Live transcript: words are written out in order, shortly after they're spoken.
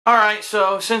Alright,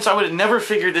 so since I would have never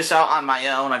figured this out on my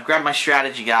own, I've grabbed my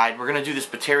strategy guide. We're going to do this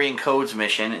Batarian Codes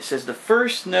mission. It says the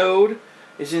first node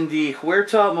is in the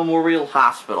Huerta Memorial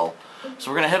Hospital.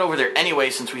 So we're going to head over there anyway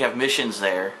since we have missions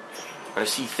there. Gotta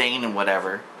see Thane and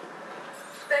whatever.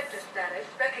 Spectre status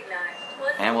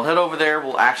recognized. And we'll head over there,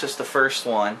 we'll access the first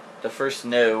one, the first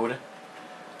node,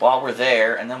 while we're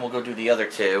there, and then we'll go do the other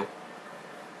two.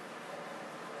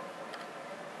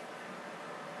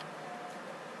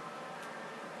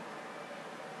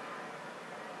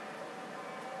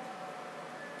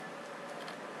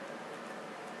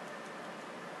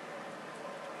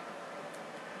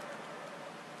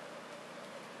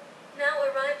 Now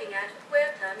arriving at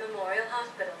Huerta Memorial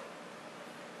Hospital.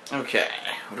 Okay,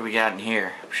 what do we got in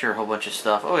here? I'm sure a whole bunch of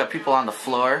stuff. Oh, we got people on the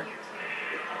floor.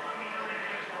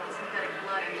 Synthetic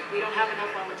blood. We don't have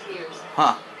enough volunteers.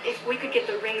 Huh. If we could get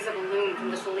the rings of Illume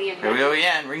from the Salian... Here we go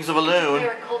again, Rings of Illume.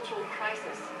 They're a cultural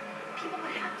crisis. People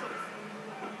would have to listen.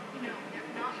 You know,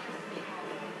 they're not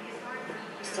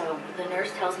just... So, the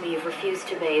nurse tells me you've refused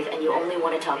to bathe and you only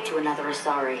want to talk to another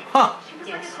Asari. Huh.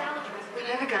 Yes. I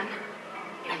have a gun.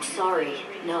 I'm sorry,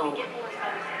 no.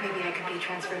 Maybe I could be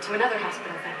transferred to another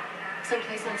hospital then.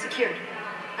 Someplace unsecured.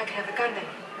 I could have a gun then,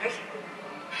 right?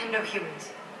 And no humans.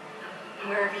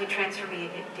 Wherever you transfer me,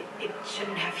 it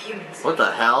shouldn't have humans. What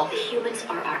the hell? The humans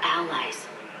are our allies.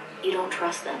 You don't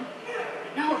trust them?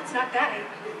 No, it's not that.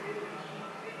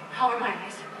 How are my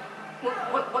eyes?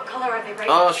 What color are they right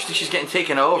Oh, now? she's getting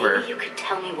taken over. Maybe you could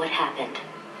tell me what happened.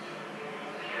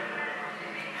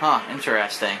 Huh,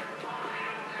 interesting.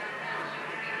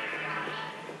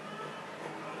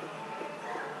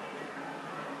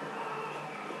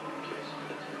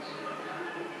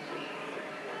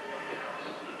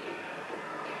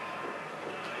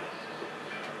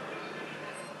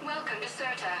 Welcome to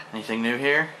Serta. Anything new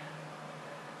here?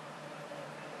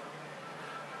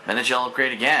 Managel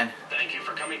upgrade again. Thank you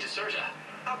for coming to Serta.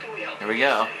 How can we help Here you we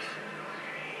go. stay safe?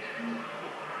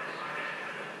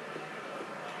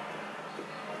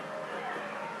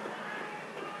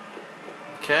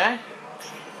 Okay.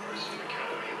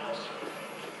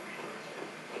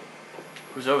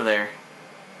 Who's over there?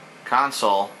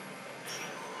 Console.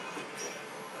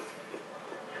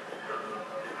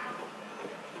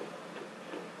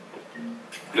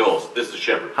 Knowles, this is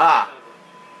Shepard. Ha!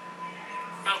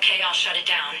 Okay, I'll shut it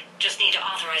down. Just need to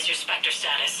authorize your Spectre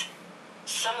status.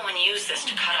 Someone used this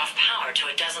to cut off power to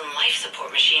a dozen life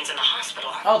support machines in the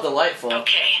hospital. Oh, delightful.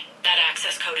 Okay, that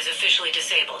access code is officially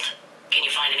disabled. Can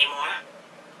you find any more?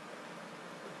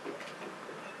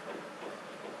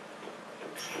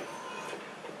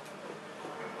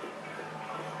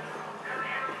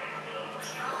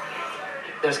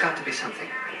 There's got to be something.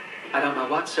 I don't know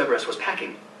what Cerberus was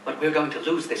packing, but we're going to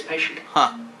lose this patient.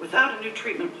 Huh. Without a new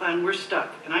treatment plan, we're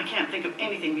stuck, and I can't think of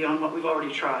anything beyond what we've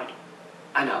already tried.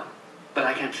 I know, but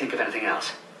I can't think of anything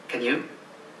else. Can you?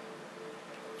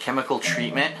 Chemical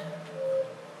treatment?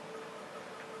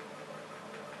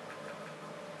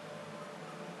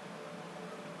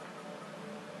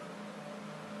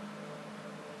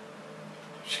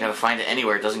 Just gotta find it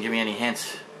anywhere. It doesn't give me any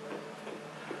hints.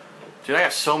 Dude, I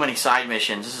have so many side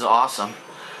missions. This is awesome.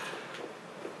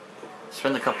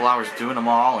 Spend a couple hours doing them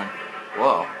all and...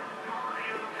 Whoa.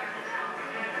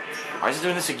 Why is it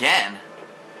doing this again?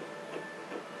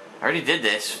 I already did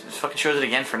this. This fucking shows it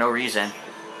again for no reason.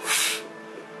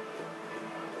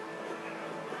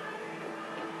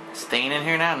 Staying in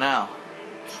here now? No.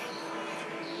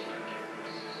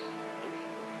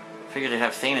 Figured they'd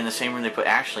have Thane in the same room they put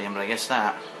Ashley in, but I guess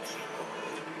not.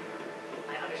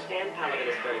 I understand Paladin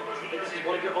is very busy, but this is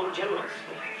one of your own generals.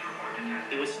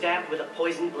 He was stabbed with a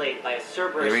poisoned blade by a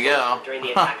Cerberus Here we go. soldier during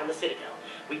the attack on the Citadel.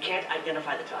 We can't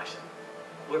identify the toxin.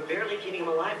 We're barely keeping him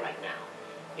alive right now.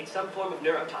 It's some form of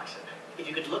neurotoxin. If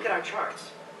you could look at our charts.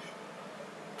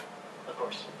 Of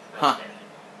course. I understand.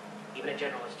 Even a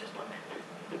general is just one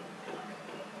man.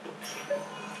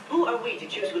 Who are we to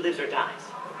choose who lives or dies?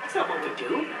 That's not what we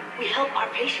do. We help our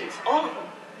patients, all of them.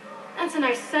 That's a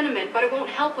nice sentiment, but it won't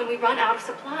help when we run out of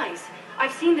supplies.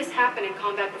 I've seen this happen in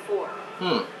combat before.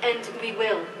 And we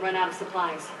will run out of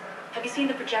supplies. Have you seen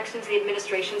the projections the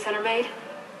administration center made?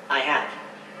 I have.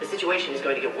 The situation is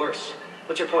going to get worse.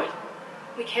 What's your point?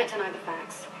 We can't deny the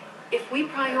facts. If we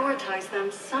prioritize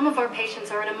them, some of our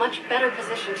patients are in a much better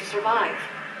position to survive.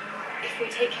 If we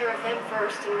take care of them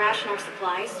first and ration our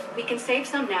supplies, we can save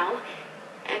some now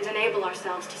and enable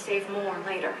ourselves to save more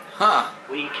later. Huh.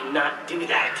 We cannot do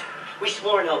that. We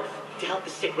swore an oath to help the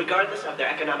sick regardless of their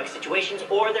economic situations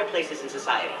or their places in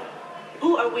society.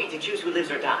 Who are we to choose who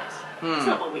lives or dies? That's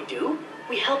not what we do.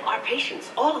 We help our patients,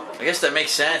 all of them. I guess that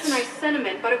makes sense. That's a nice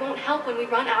sentiment, but it won't help when we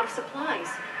run out of supplies.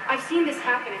 I've seen this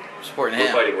happen. Supporting We're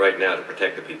him. fighting right now to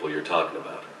protect the people you're talking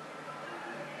about.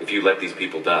 If you let these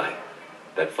people die,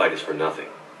 that fight is for nothing.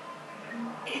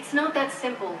 It's not that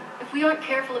simple. If we aren't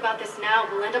careful about this now,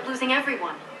 we'll end up losing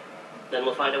everyone. Then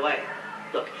we'll find a way.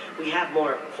 Look, we have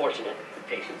more fortunate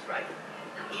patients, right?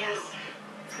 Yes.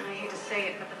 And I hate to say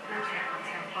it, but the fortunate ones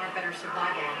have far better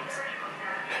survival odds.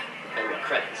 And more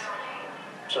credits.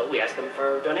 So we ask them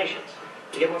for donations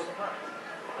to get more supplies.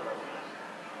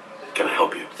 Can I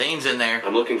help you? Thane's in there.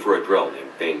 I'm looking for a Drell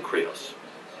named Thane Krios.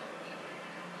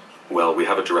 Well, we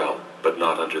have a Drell, but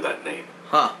not under that name.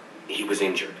 Huh. He was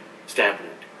injured. Stab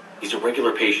wound. He's a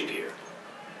regular patient here.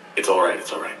 It's alright,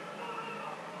 it's alright.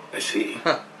 I see.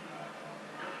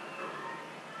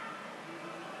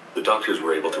 The doctors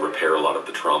were able to repair a lot of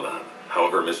the trauma.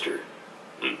 However, Mr.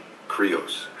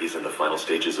 Krios, he's in the final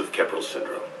stages of Keppel's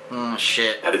syndrome.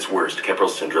 Shit. At its worst,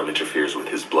 Keppel's syndrome interferes with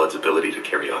his blood's ability to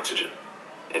carry oxygen.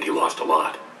 And he lost a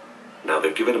lot. Now,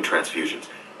 they've given him transfusions,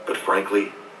 but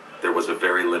frankly, there was a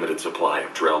very limited supply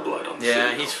of Drell blood on the Yeah,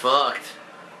 Citadel. he's fucked.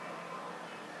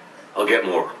 I'll get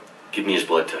more. Give me his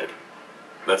blood type.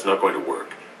 That's not going to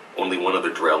work. Only one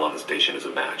other Drell on the station is a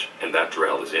match, and that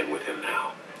Drell is in with him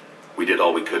now. We did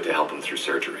all we could to help him through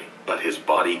surgery, but his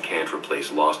body can't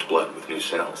replace lost blood with new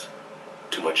cells.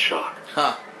 Too much shock.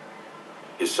 Huh.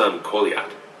 His son,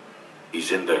 Koliat,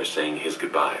 he's in there saying his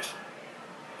goodbyes.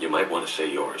 You might want to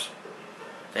say yours.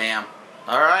 Damn.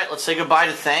 Alright, let's say goodbye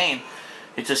to Thane.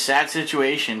 It's a sad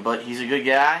situation, but he's a good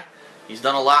guy. He's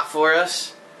done a lot for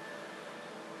us.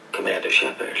 Commander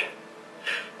Shepard,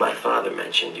 my father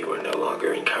mentioned you were no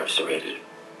longer incarcerated.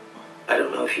 I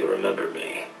don't know if you remember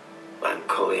me. I'm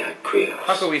Koliat Krios.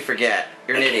 How could we forget?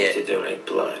 You're an I came idiot. to donate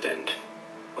blood and,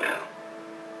 well,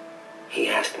 he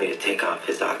asked me to take off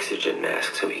his oxygen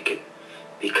mask so he could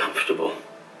be comfortable.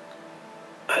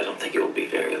 I don't think it will be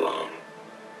very long.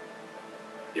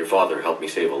 Your father helped me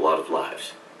save a lot of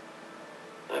lives.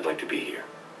 I'd like to be here.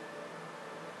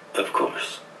 Of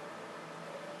course.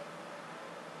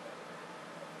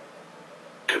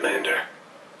 Commander,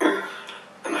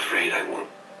 I'm afraid I won't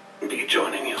be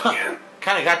joining you again.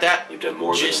 Kind of got that You've done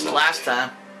more than just enough. last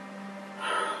time.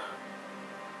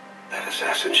 That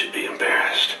assassin should be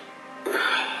embarrassed.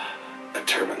 A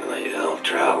terminally ill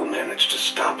Drow managed to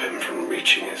stop him from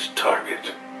reaching his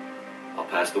target. I'll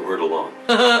pass the word along.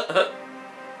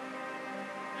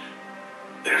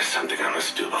 There's something I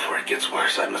must do before it gets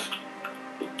worse. I must...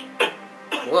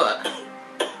 What?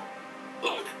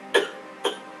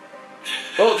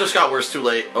 Oh, it just got worse too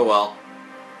late. Oh well.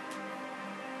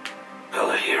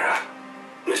 Kalahira,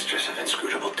 mistress of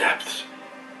inscrutable depths,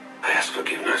 I ask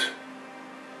forgiveness.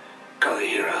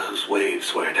 Kalahira, whose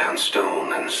waves wear down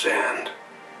stone and sand.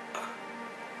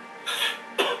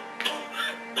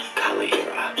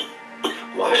 Kalahira,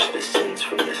 wash the sins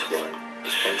from this one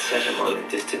and set him on a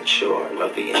distant shore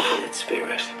of the infinite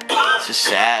spirit. This is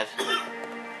sad.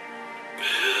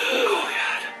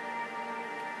 Goliath,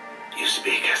 you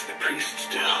speak as the priests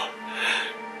do.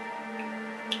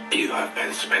 You have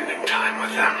been spending time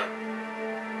with them.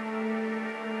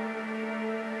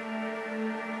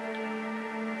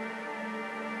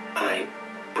 I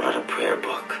brought a prayer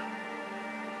book.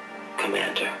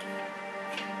 Commander,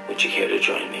 would you care to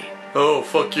join me? Oh,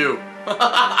 fuck you.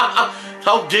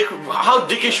 How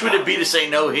dickish would it be to say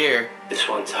no here? This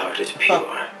one's heart is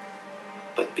pure,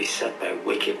 but beset by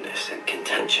wickedness and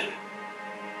contention.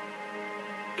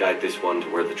 Guide this one to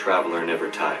where the traveler never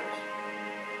tires.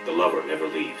 The lover never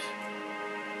leaves.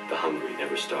 The hungry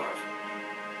never starve.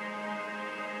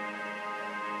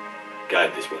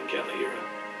 Guide this one, Galahira,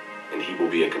 and he will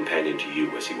be a companion to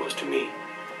you as he was to me.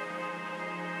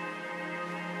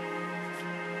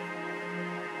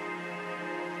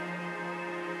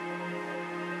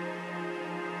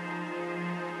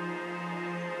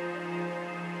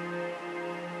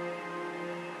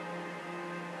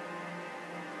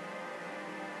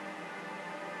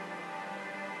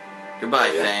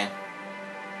 Goodbye, Yeah. Thane.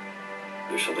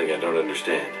 There's something I don't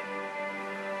understand.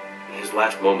 His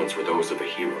last moments were those of a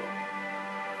hero.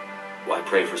 Why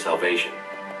pray for salvation?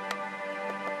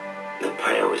 The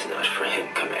prayer was not for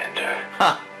him, Commander.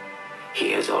 Huh.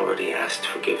 He has already asked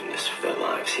forgiveness for the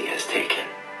lives he has taken.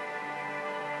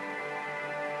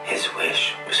 His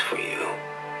wish was for you.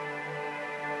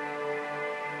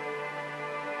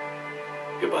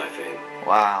 Goodbye, Thane.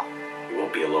 Wow. You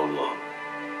won't be alone long.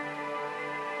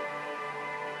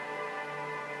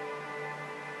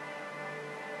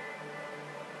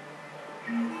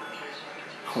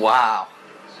 Wow.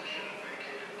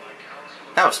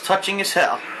 That was touching as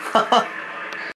hell.